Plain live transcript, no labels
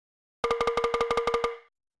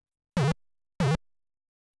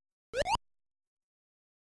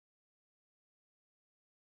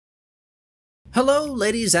Hello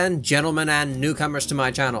ladies and gentlemen and newcomers to my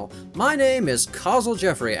channel. My name is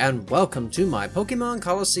CausalJeffrey and welcome to my Pokémon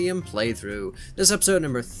Colosseum playthrough. This is episode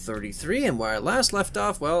number 33, and where I last left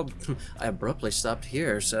off, well, I abruptly stopped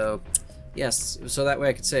here, so yes, so that way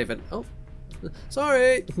I could save it. Oh,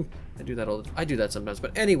 sorry. I do that sometimes,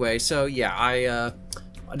 but anyway, so yeah, I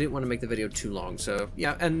didn't want to make the video too long, so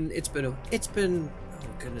yeah, and it's been oh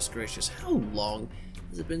goodness gracious, how long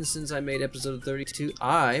has it been since I made episode 32?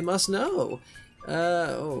 I must know.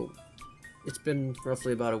 Oh, it's been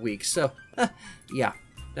roughly about a week, so yeah,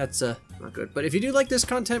 that's not good. But if you do like this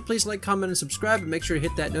content, please like, comment, and subscribe, and make sure to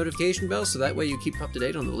hit that notification bell so that way you keep up to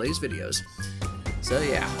date on the latest videos. So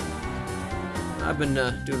yeah, I've been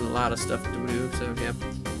doing a lot of stuff to do, so yeah.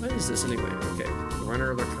 What is this anyway? Okay, the runner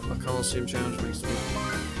of a Colosseum challenge recently.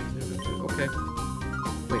 Okay.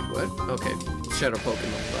 Wait, what? Okay, Shadow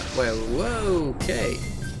Pokemon. Whoa, okay.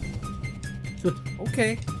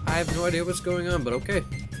 Okay, I have no idea what's going on, but okay.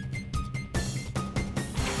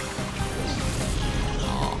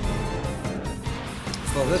 Oh.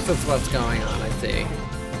 Well, this is what's going on, I think.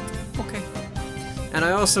 Okay. And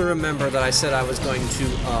I also remember that I said I was going to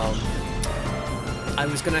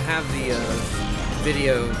have the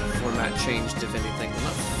video format changed, if anything. Well,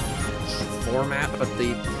 not format, but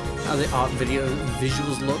how the video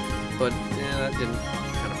visuals look. But yeah, that didn't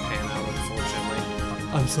kind of pan out, unfortunately.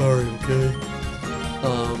 I'm sorry, okay?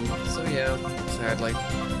 So yeah, sadly.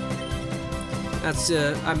 That's,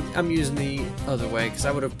 I'm using the other way, because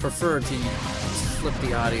I would have preferred to flip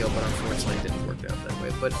the audio, but unfortunately it didn't work out that way.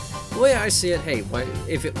 But the way I see it, hey,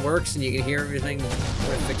 if it works and you can hear everything, we're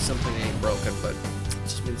gonna fix something that ain't broken, but it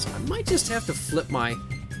just means I might just have to flip my,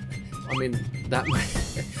 I mean, that might,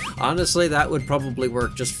 honestly, that would probably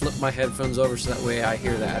work. Just flip my headphones over so that way I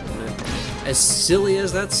hear that. And as silly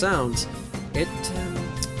as that sounds, it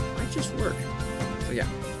might just work. So yeah,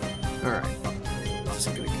 alright. Just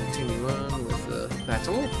gonna continue on with the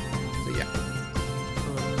battle. So yeah.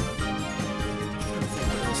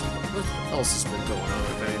 What else has been going on,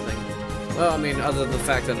 if anything? Well, I mean, other than the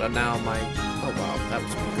fact that now my... Oh wow, that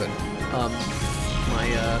was good. My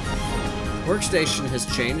workstation has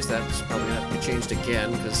changed. That's probably gonna have to be changed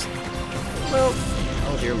again, because... Well...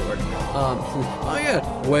 Oh dear lord. Oh yeah,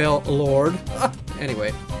 well, lord.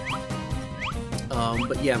 Anyway.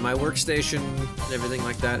 But yeah, my workstation and everything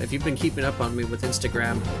like that. If you've been keeping up on me with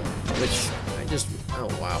Instagram, which I just... Oh,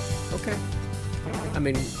 wow. Okay. I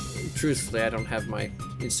mean, truthfully, I don't have my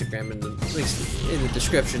Instagram at least in the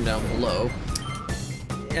description down below.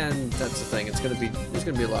 And that's the thing. There's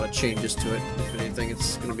gonna be a lot of changes to it. If anything,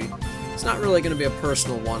 it's not really gonna be a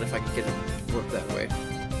personal one if I can get it to work that way.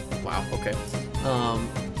 Wow. Okay.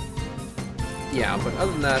 Yeah, but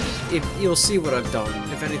other than that, you'll see what I've done.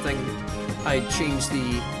 If anything, I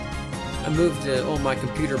moved all my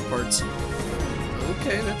computer parts.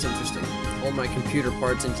 Okay, that's interesting. All my computer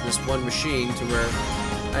parts into this one machine to where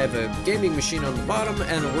I have a gaming machine on the bottom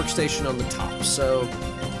and a workstation on the top. So,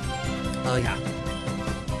 yeah.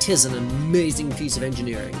 'Tis an amazing piece of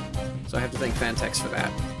engineering. So I have to thank Fantex for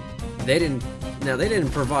that. They didn't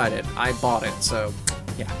provide it. I bought it, so,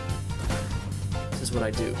 yeah. This is what I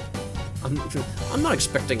do. I'm not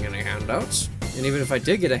expecting any handouts. And even if I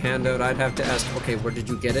did get a handout, I'd have to ask, okay, where did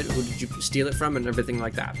you get it? Who did you steal it from? And everything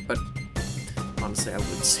like that. But honestly, I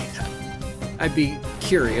wouldn't say that. I'd be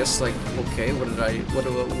curious, like, okay, what did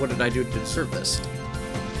I do to deserve this?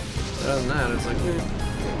 But other than that, it's like,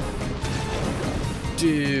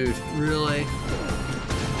 dude, really?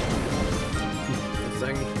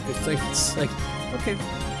 Good thing. It's like, okay, all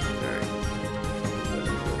right.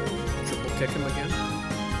 Triple kick him again.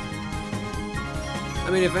 I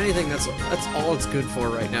mean, if anything, that's all it's good for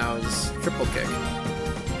right now is triple kick.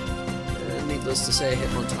 Needless to say,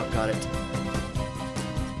 hit on top got it.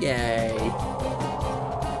 Yay!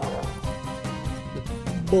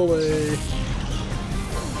 Bully!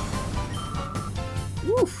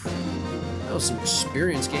 Woof! That was some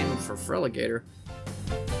experience gaming for Freligator.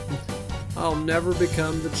 I'll never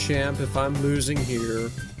become the champ if I'm losing here.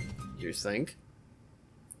 You think?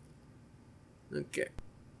 Okay.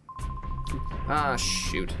 Ah,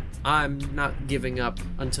 shoot. I'm not giving up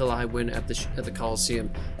until I win at the Colosseum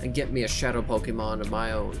and get me a Shadow Pokemon of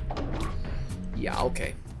my own. Yeah,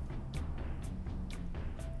 okay.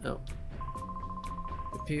 Oh.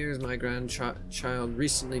 It appears my grandchild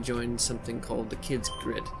recently joined something called the Kids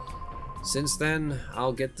Grid. Since then,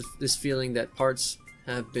 I'll get this feeling that parts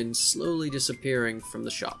have been slowly disappearing from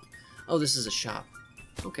the shop. Oh, this is a shop.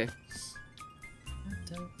 Okay.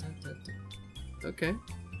 Okay.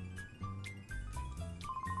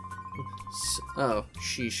 Oh,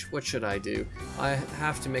 sheesh, what should I do? I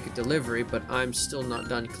have to make a delivery, but I'm still not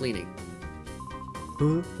done cleaning.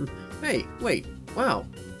 Huh? Hey, wait, wow.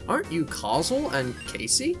 Aren't you Causal and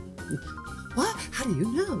Casey? What? How do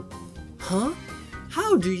you know? Huh?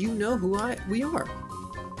 How do you know who we are?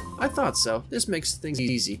 I thought so. This makes things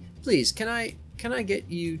easy. Please, can I get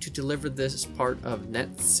you to deliver this part of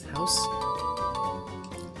Net's house?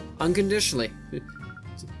 Unconditionally.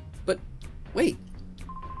 But wait.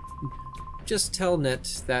 Just tell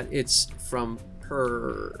Net that it's from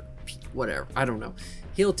her whatever. I don't know.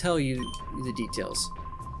 He'll tell you the details.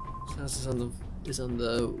 This is on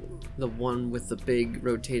the one with the big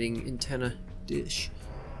rotating antenna dish.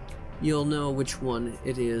 You'll know which one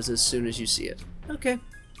it is as soon as you see it. Okay.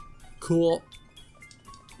 Cool.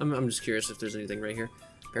 I'm just curious if there's anything right here.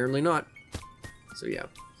 Apparently not. So yeah.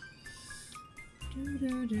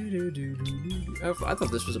 I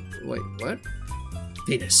thought this was a... Wait, what?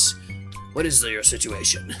 Venus, what is your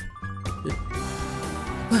situation?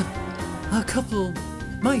 Well, a couple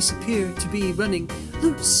mice appear to be running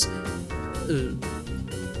loose.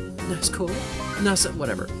 Nice call. NASA,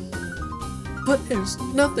 whatever. But there's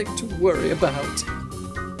nothing to worry about.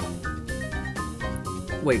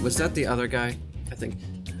 Wait, was that the other guy? I think.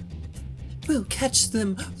 We'll catch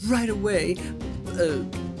them right away.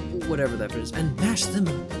 Whatever that is. And mash them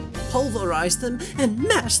up. Pulverize them and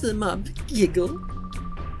mash them up. Giggle.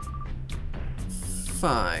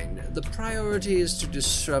 Fine. The priority is to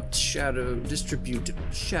distribute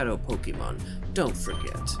shadow Pokemon. Don't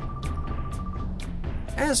forget.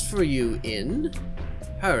 As for you,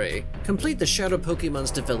 hurry. Complete the shadow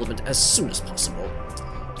Pokemon's development as soon as possible.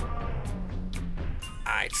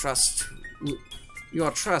 I trust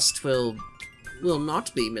your trust will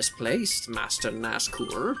not be misplaced, Master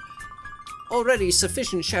Nazgûl. Already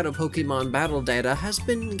sufficient shadow Pokemon battle data has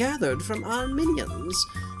been gathered from our minions.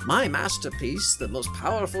 My masterpiece, the most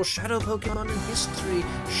powerful shadow Pokemon in history,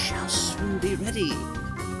 shall soon be ready.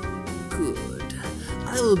 Good.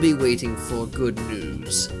 I will be waiting for good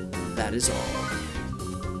news. That is all.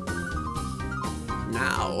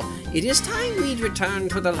 Now, it is time we return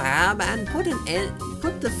to the lab and put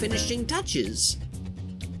the finishing touches.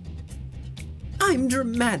 I'm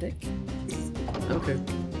dramatic. Okay.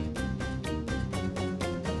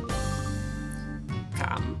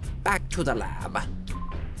 Come back to the lab.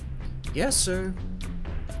 Yes, sir.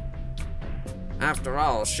 After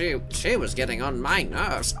all, she was getting on my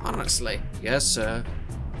nerves, honestly. Yes, sir.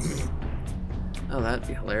 Oh, that'd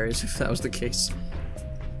be hilarious if that was the case.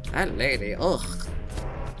 That lady, ugh.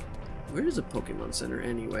 Where is a Pokemon Center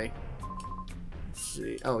anyway? Let's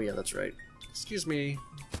see. Oh yeah, that's right. Excuse me.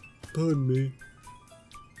 Pardon me.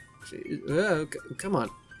 Oh, come on,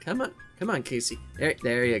 Casey.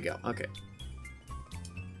 There you go. Okay.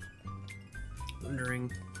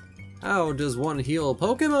 Wondering, how does one heal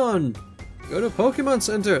Pokemon? Go to Pokemon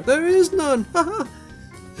Center. There is none. Haha.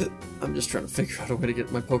 I'm just trying to figure out a way to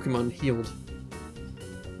get my Pokemon healed.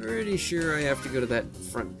 Pretty sure I have to go to that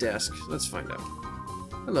front desk. Let's find out.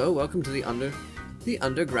 Hello, welcome to the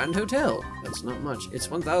Underground Hotel. That's not much. It's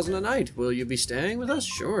 1,000 a night. Will you be staying with us?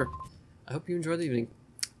 Sure. I hope you enjoy the evening.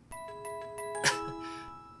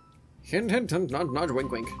 Hint, hint, hint, nod, nod,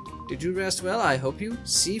 wink, wink. Did you rest well? I hope you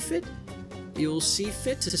see fit. You'll see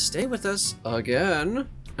fit to stay with us again.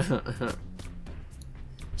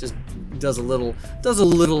 Just does a little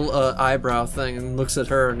eyebrow thing and looks at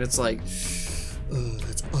her, and it's like,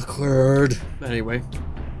 it's awkward. Anyway.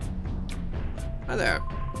 Hi there.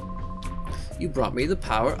 You brought me the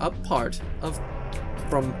power-up part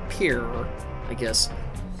from Pier, I guess.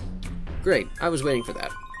 Great, I was waiting for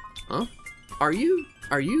that. Huh? Are you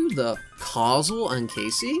the Causal and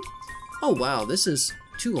Casey? Oh wow, this is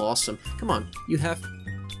too awesome. Come on, you have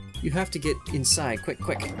to get inside, quick.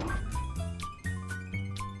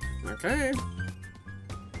 Okay.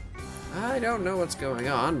 I don't know what's going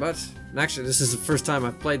on, but actually this is the first time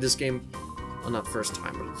I've played this game. Well, not first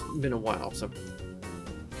time, but it's been a while, so.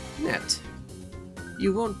 Net.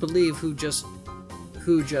 You won't believe who just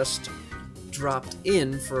dropped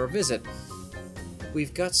in for a visit.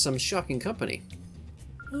 We've got some shocking company.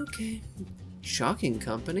 Okay. Shocking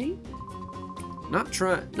company?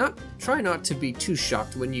 Try not to be too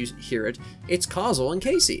shocked when you hear it. It's Causal and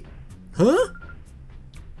Casey. Huh?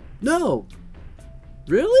 No.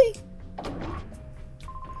 Really?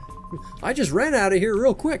 I just ran out of here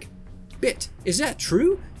real quick. Bit, is that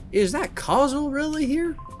true? Is that Causal really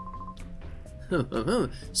here?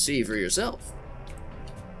 See for yourself.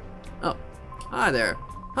 Oh, hi there.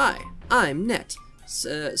 Hi, I'm Net.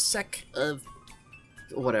 Sec of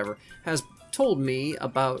whatever has told me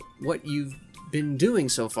about what you've been doing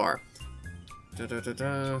so far.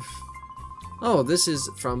 Oh, this is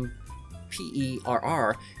from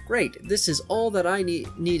PERR. Great, this is all that I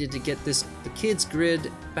needed to get the kids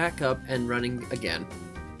grid back up and running again.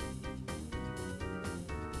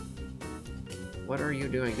 What are you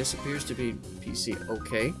doing? This appears to be PC.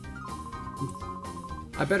 Okay.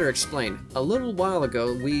 I better explain. A little while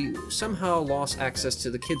ago, we somehow lost access to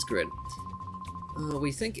the kids grid.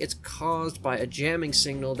 We think it's caused by a jamming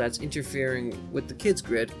signal that's interfering with the kids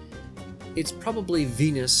grid. It's probably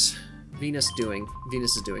Venus is doing.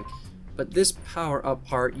 But this power-up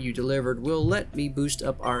part you delivered will let me boost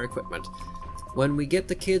up our equipment. When we get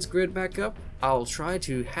the kids grid back up, I'll try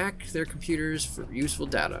to hack their computers for useful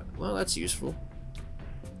data. Well, that's useful.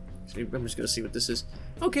 So I'm just gonna see what this is.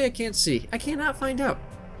 Okay, I can't see. I cannot find out.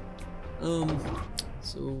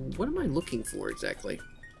 So what am I looking for exactly?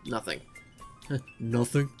 Nothing.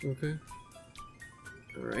 Nothing? Okay.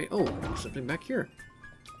 Alright. Oh, there's something back here.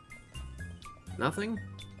 Nothing?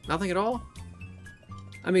 Nothing at all?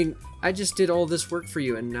 I mean, I just did all this work for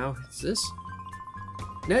you, and now it's this?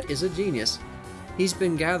 Net is a genius. He's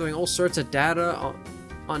been gathering all sorts of data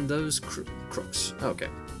on those crooks. Okay.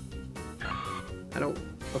 I don't...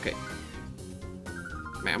 Okay.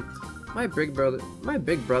 Ma'am. My big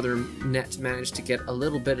brother Net managed to get a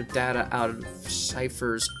little bit of data out of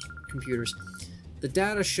Cypher's computers. The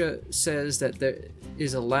data says that there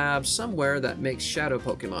is a lab somewhere that makes shadow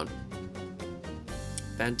Pokemon.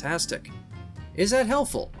 Fantastic. Is that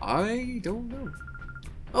helpful? I don't know.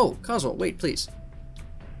 Oh, Causal, wait, please.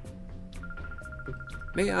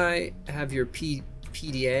 May I have your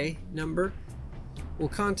PDA number? We'll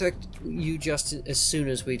contact you just as soon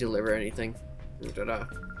as we deliver anything.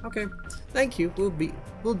 Okay, thank you.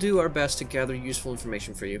 We'll do our best to gather useful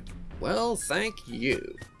information for you. Well, thank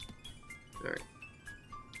you. Alright.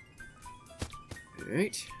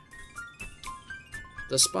 Alright.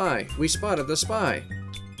 The spy. We spotted the spy.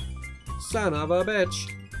 Son of a bitch.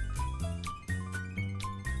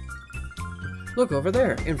 Look over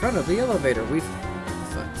there, in front of the elevator. We've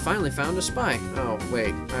finally found a spy. Oh,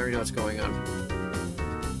 wait. I already know what's going on.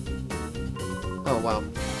 Oh, wow.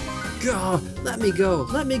 God, let me go.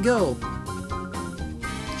 Let me go.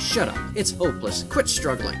 Shut up. It's hopeless. Quit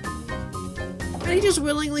struggling. And he just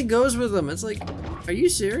willingly goes with them. It's like, are you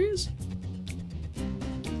serious?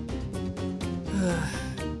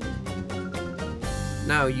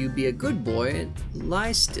 Now you be a good boy and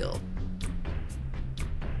lie still.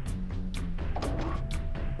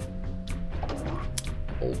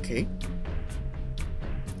 Okay.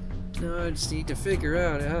 Now I just need to figure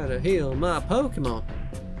out how to heal my Pokemon.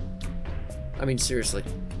 I mean, seriously.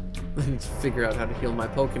 I need to figure out how to heal my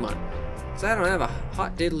Pokemon. Because I don't have a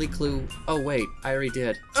hot diddly clue. Oh, wait. I already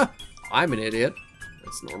did. I'm an idiot.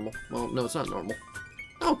 That's normal. Well, no, it's not normal.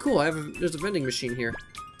 Oh, cool. There's a vending machine here.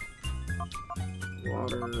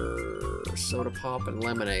 Water, soda pop, and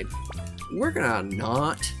lemonade. We're gonna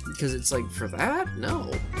not, because it's like, for that?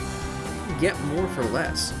 No. You get more for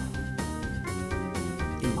less.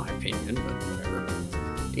 In my opinion, but whatever.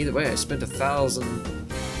 Either way, I spent 1,000...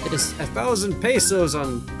 It is 1,000 pesos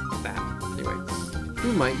on that. Anyway,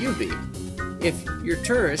 who might you be? If you're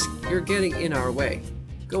tourist, you're getting in our way.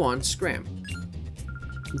 Go on, scram.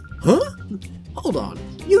 Huh? Hold on.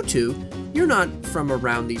 You two, you're not from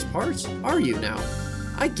around these parts, are you now?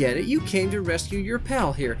 I get it. You came to rescue your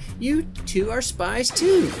pal here. You two are spies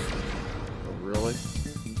too. Oh, really?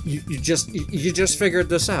 You just figured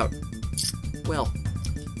this out. Well,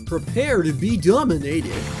 prepare to be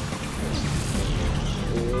dominated.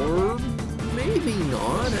 Or maybe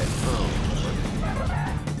not. Oh.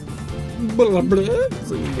 Blah, blah.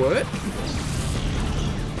 What?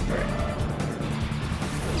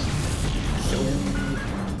 So,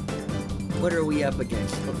 what are we up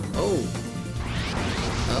against? Oh.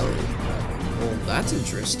 Oh. Well, that's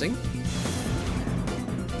interesting.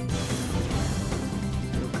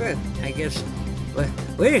 Okay, I guess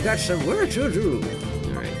we got some work to do.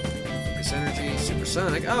 Alright. Focus energy,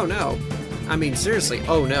 supersonic. Oh no. I mean, seriously,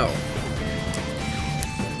 oh no.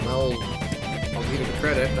 Well, I'll give you the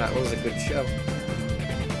credit, that was a good show.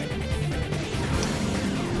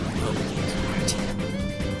 Oh,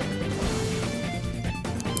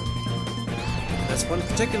 that's one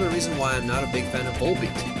particular reason why I'm not a big fan of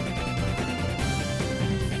Volbeat.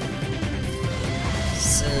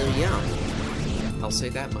 So, yeah. I'll say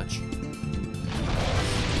that much.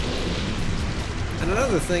 And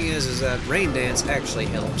another thing is that Rain Dance actually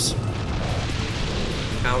helps.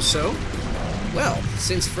 How so? Well,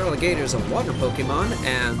 since Feraligator's a water Pokemon,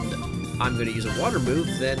 and I'm going to use a water move,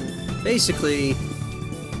 then basically,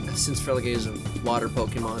 since Feraligator's a water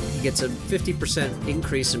Pokemon, he gets a 50%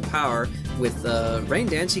 increase in power. With Rain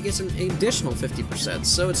Dance, he gets an additional 50%,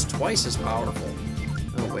 so it's twice as powerful.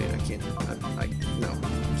 Oh, wait. wait, I can't. No.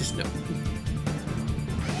 Just no.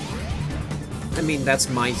 I mean, that's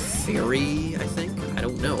my theory, I think. I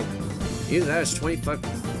don't know. Either that is 25.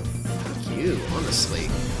 Fuck you, honestly.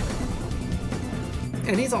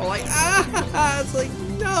 And he's all like, ah! It's like,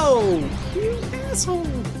 no! You asshole!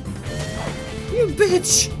 You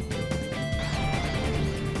bitch!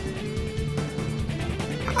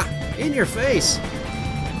 Ah! In your face!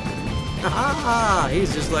 Ha!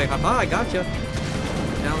 He's just like, haha, I gotcha.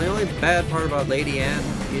 Now, the only bad part about Lady Anne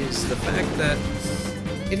is the fact that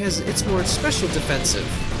it's more special defensive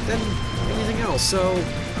than anything else, so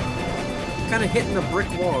kind of hitting a brick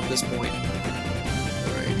wall at this point.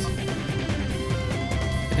 Alright.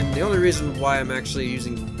 And the only reason why I'm actually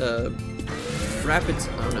using rapid...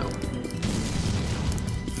 oh no.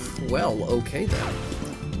 Well, okay then.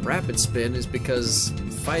 Rapid spin is because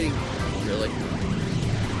fighting... really?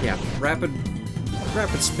 Yeah, rapid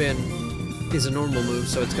spin is a normal move,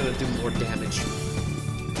 so it's gonna do more damage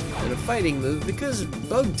than a fighting move, because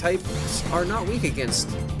bug types are not weak against.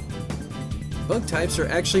 Bug types are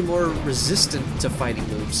actually more resistant to fighting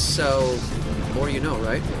moves, so the more you know,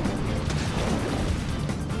 right?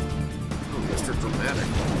 Oh, Mr. Dramatic.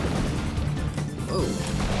 Whoa.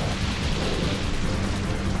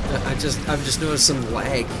 I've just noticed some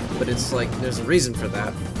lag, but it's like there's a reason for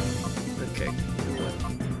that. Okay.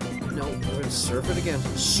 No, we're gonna surf it again.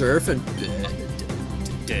 Surf and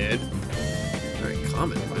dead. Alright,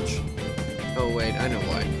 Comet Punch. Oh wait, I know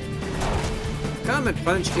why. Comet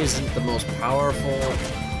Punch isn't the most powerful,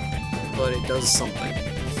 but it does something.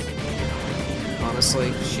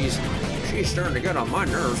 Honestly, she's starting to get on my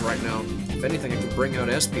nerves right now. If anything, I could bring out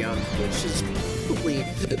Espeon, which is probably,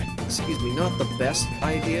 excuse me, not the best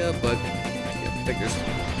idea, but yeah, figures.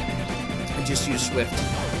 I just use Swift.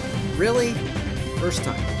 Really? First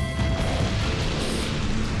time.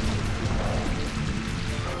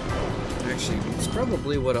 Actually, it's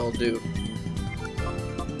probably what I'll do.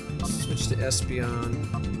 Switch to Espeon.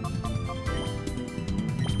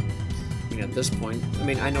 I mean, at this point, I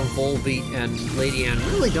mean, I know Volbeat and Lady Anne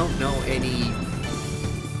really don't know any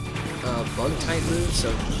bug-type moves, so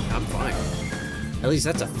I'm fine. At least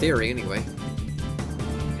that's a theory, anyway.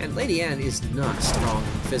 And Lady Anne is not strong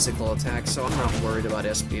physical attack, so I'm not worried about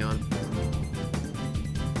Espeon.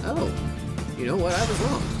 Oh, you know what? I was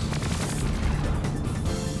wrong.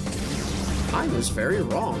 I was very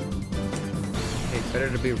wrong. It's better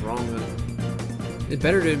to be wrong than... it's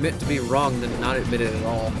better to admit to be wrong than not admit it at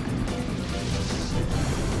all.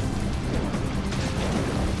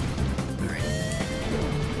 Alright.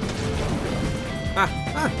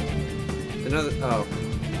 Ah! Another... oh.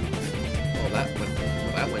 Well,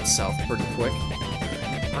 that went south pretty quick.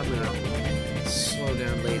 I'm gonna slow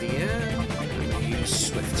down Lady Anne. I'm gonna use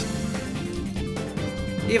Swift.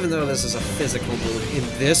 Even though this is a physical move in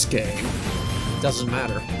this game, doesn't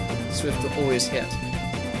matter. Swift will always hit.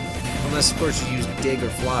 Unless, of course, you use Dig or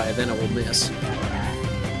Fly, then it will miss.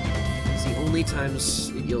 It's the only times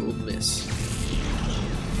you'll miss.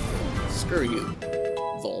 Screw you,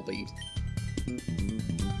 Volbeat.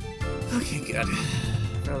 Okay, good.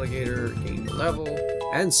 Alligator gained a level.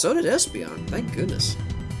 And so did Espeon, thank goodness.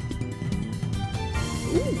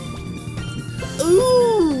 Ooh!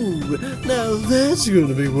 Ooh! Now that's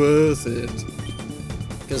gonna be worth it.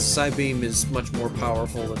 Because Psybeam is much more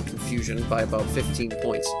powerful than Confusion by about 15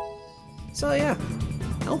 points. So yeah,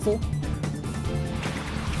 helpful.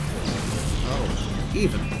 Oh,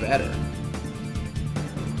 even better.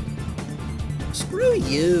 Screw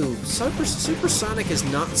you! Supersonic is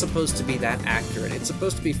not supposed to be that accurate. It's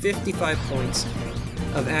supposed to be 55 points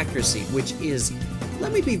of accuracy, which is,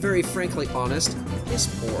 let me be very frankly honest, is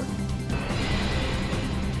poor.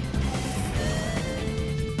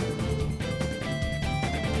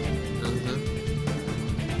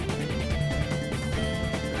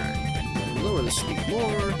 Speak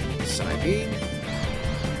more. Psybeam.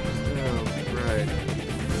 Oh, right.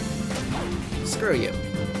 Screw you.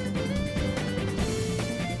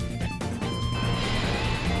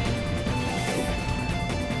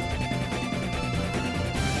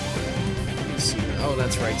 Oh,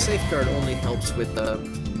 that's right. Safeguard only helps with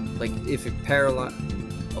like if it paralyzes.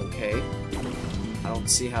 Okay. I don't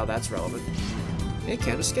see how that's relevant. It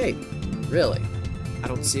can't escape. Really? I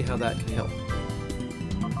don't see how that can help.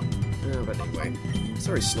 But anyway, it's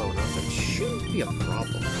already slow enough that it shouldn't be a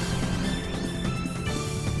problem.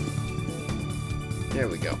 There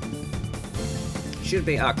we go. Should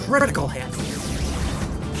be a critical hit.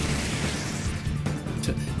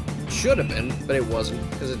 Should have been, but it wasn't,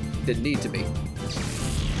 because it didn't need to be.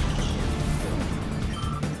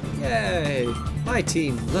 Yay! My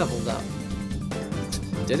team leveled up.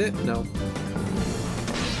 Did it? No.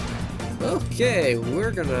 Okay,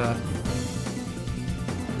 we're gonna...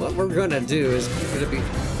 What we're gonna do is gonna be...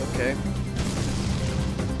 Okay.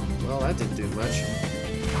 Well, that didn't do much.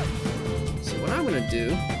 So what I'm gonna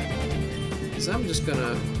do is I'm just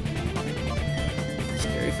gonna...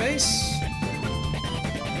 Scary face.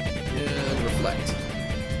 And reflect.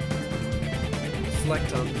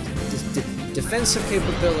 Reflect on defensive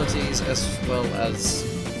capabilities as well as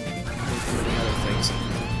many other things.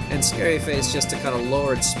 And scary face just to kind of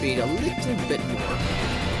lower its speed a little bit more.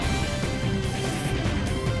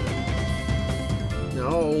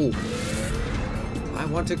 No! I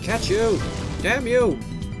want to catch you! Damn you!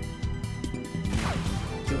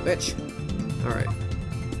 You bitch. Alright.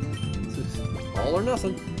 All or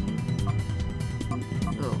nothing.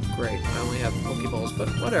 Oh, great. I only have Pokeballs, but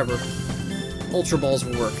whatever. Ultra Balls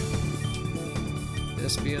will work.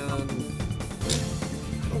 Espeon...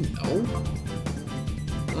 I don't know.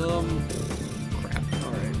 Crap.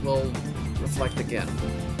 Alright, well, reflect again.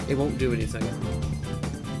 It won't do anything.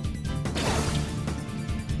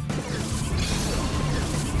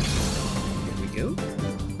 Here we go.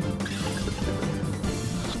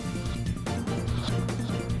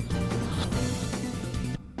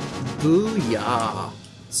 Booyah!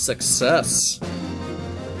 Success!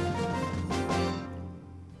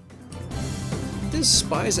 This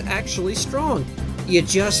spy's actually strong. You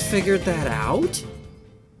just figured that out?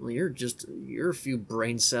 Well, you're a few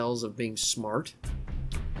brain cells of being smart.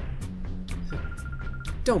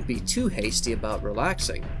 Don't be too hasty about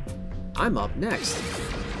relaxing. I'm up next.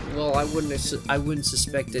 Well, I wouldn't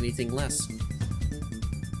suspect anything less.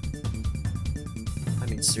 I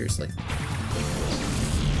mean, seriously.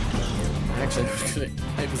 Actually,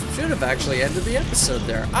 I should have actually ended the episode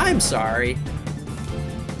there. I'm sorry.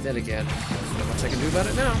 Then again, not much I can do about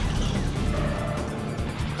it now.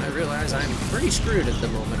 I realize I'm pretty screwed at the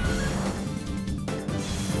moment.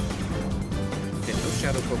 Okay, no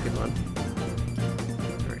shadow Pokemon.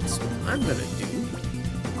 Alright, so I'm gonna do...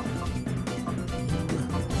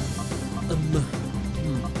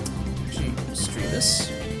 Actually, Streamus.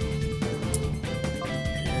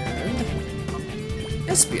 And...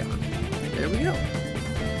 Espeon. There we go.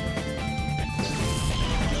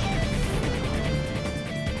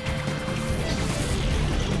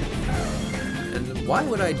 And why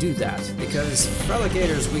would I do that? Because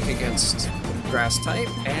Religator is weak against Grass type,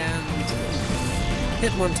 and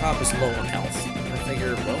Hitmontop is low on health. I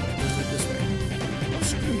figure, well, we'll do it this way. Oh,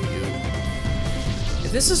 screw you.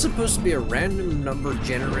 If this is supposed to be a random number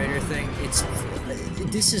generator thing,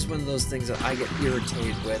 this is one of those things that I get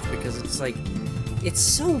irritated with, because it's like, it's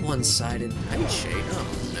so one-sided. Nightshade, oh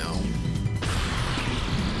no.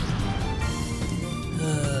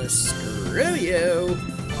 Screw you!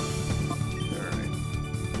 Alright.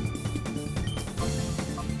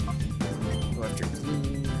 Go after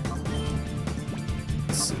Gloom.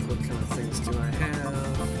 Let's see, what kind of things do I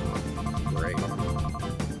have? Great.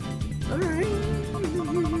 Alright.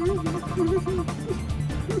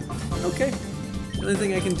 Okay. The only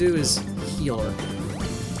thing I can do is heal her.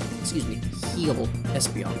 Excuse me. Heal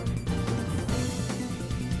Espeon.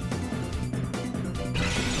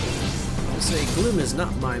 I'll say Gloom is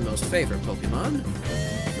not my most favorite Pokemon,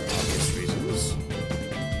 for obvious reasons.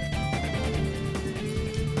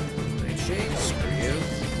 Nightshade, screw you.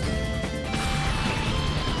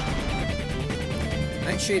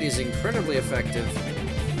 Nightshade is incredibly effective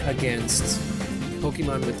against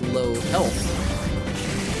Pokemon with low health.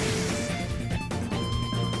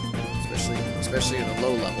 Especially at a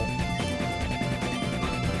low level.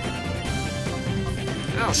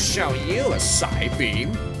 I'll show you a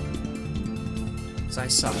Psybeam. Psy.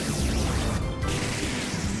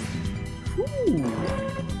 Whew.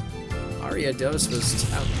 Ariados was...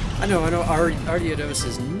 I know, Ariados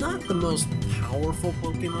is not the most powerful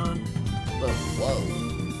Pokemon, but whoa.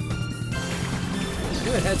 I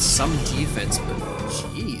knew it had some defense, but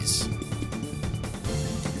jeez.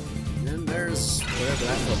 And then there's whatever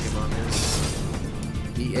that Pokemon is.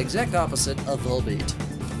 The exact opposite of Volbeat.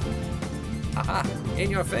 Haha!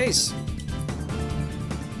 In your face!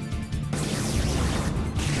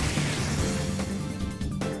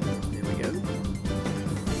 There we go.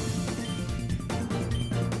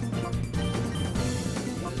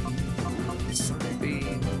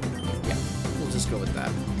 Psybeam. Yeah, we'll just go with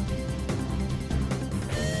that.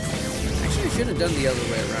 Actually, I should have done the other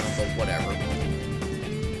way around, but whatever.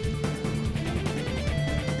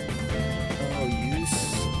 Oh, you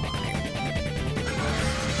slime.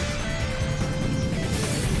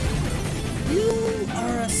 You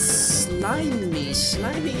are a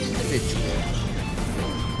slimy individual.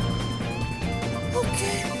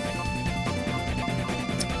 Okay.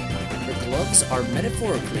 The gloves are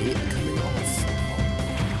metaphorically coming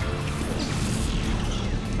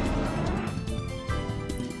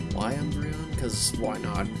because why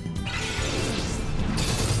not?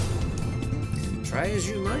 Try as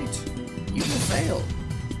you might, you will fail.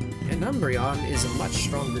 And Umbreon is a much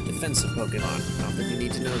stronger defensive Pokemon. Not that you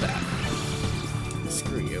need to know that.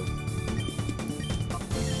 Screw you.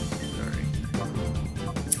 Alright.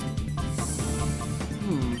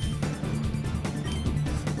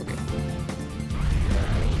 Okay.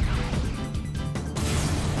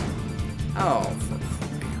 Oh, for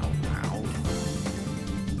crying out loud.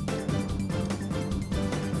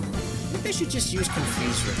 Maybe I should just use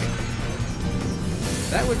Confuse Ray.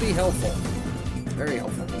 That would be helpful. Very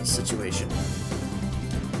helpful in this situation.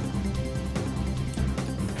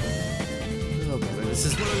 Oh boy, this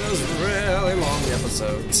is one of those really long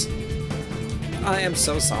episodes. I am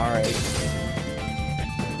so sorry.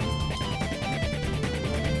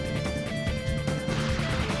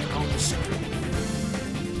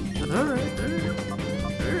 Oh,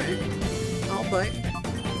 alright. I'll bite.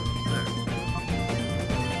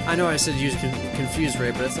 I know I said use Confuse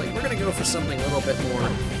Ray, but it's like, we're gonna go for something a little bit more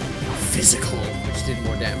physical, which did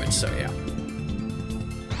more damage, so yeah.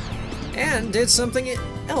 And did something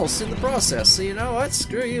else in the process, so you know what?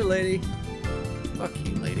 Screw you, lady. Fuck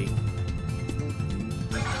you, lady.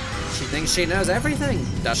 She thinks she knows everything,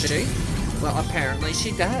 does she? Well, apparently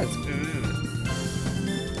she does.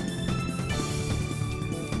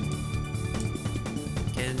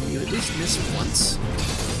 Can you at least miss once?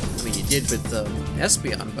 I mean, you did with the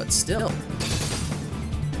Espeon, but still.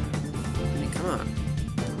 I mean, come on.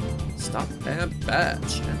 Stop that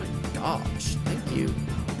badge. Oh my gosh. Thank you.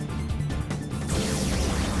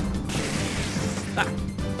 Ah,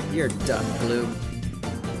 you're done, Blue.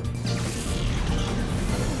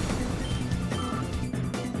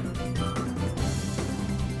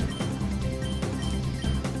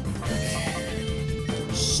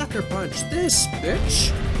 Sucker punch this,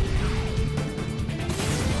 bitch.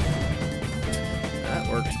 That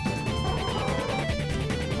worked.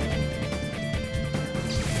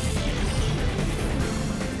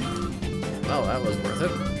 Well, that was worth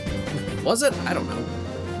it. Was it? I don't know.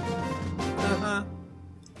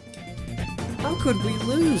 How could we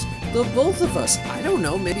lose? The both of us. I don't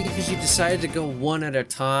know. Maybe because you decided to go one at a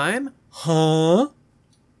time? Huh?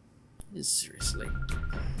 Seriously.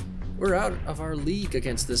 We're out of our league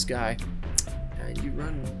against this guy. And you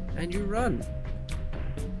run. And you run.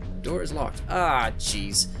 Door is locked. Ah,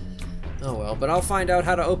 jeez. Oh well, but I'll find out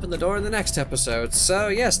how to open the door in the next episode. So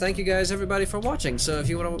yes, thank you guys everybody for watching. So if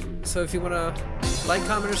you wanna like,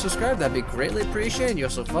 comment, or subscribe, that'd be greatly appreciated. You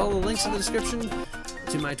also follow the links in the description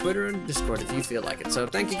to my Twitter and Discord if you feel like it. So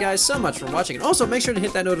thank you guys so much for watching, and also make sure to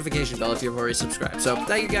hit that notification bell if you've already subscribed. So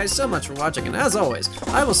thank you guys so much for watching, and as always,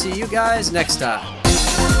 I will see you guys next time.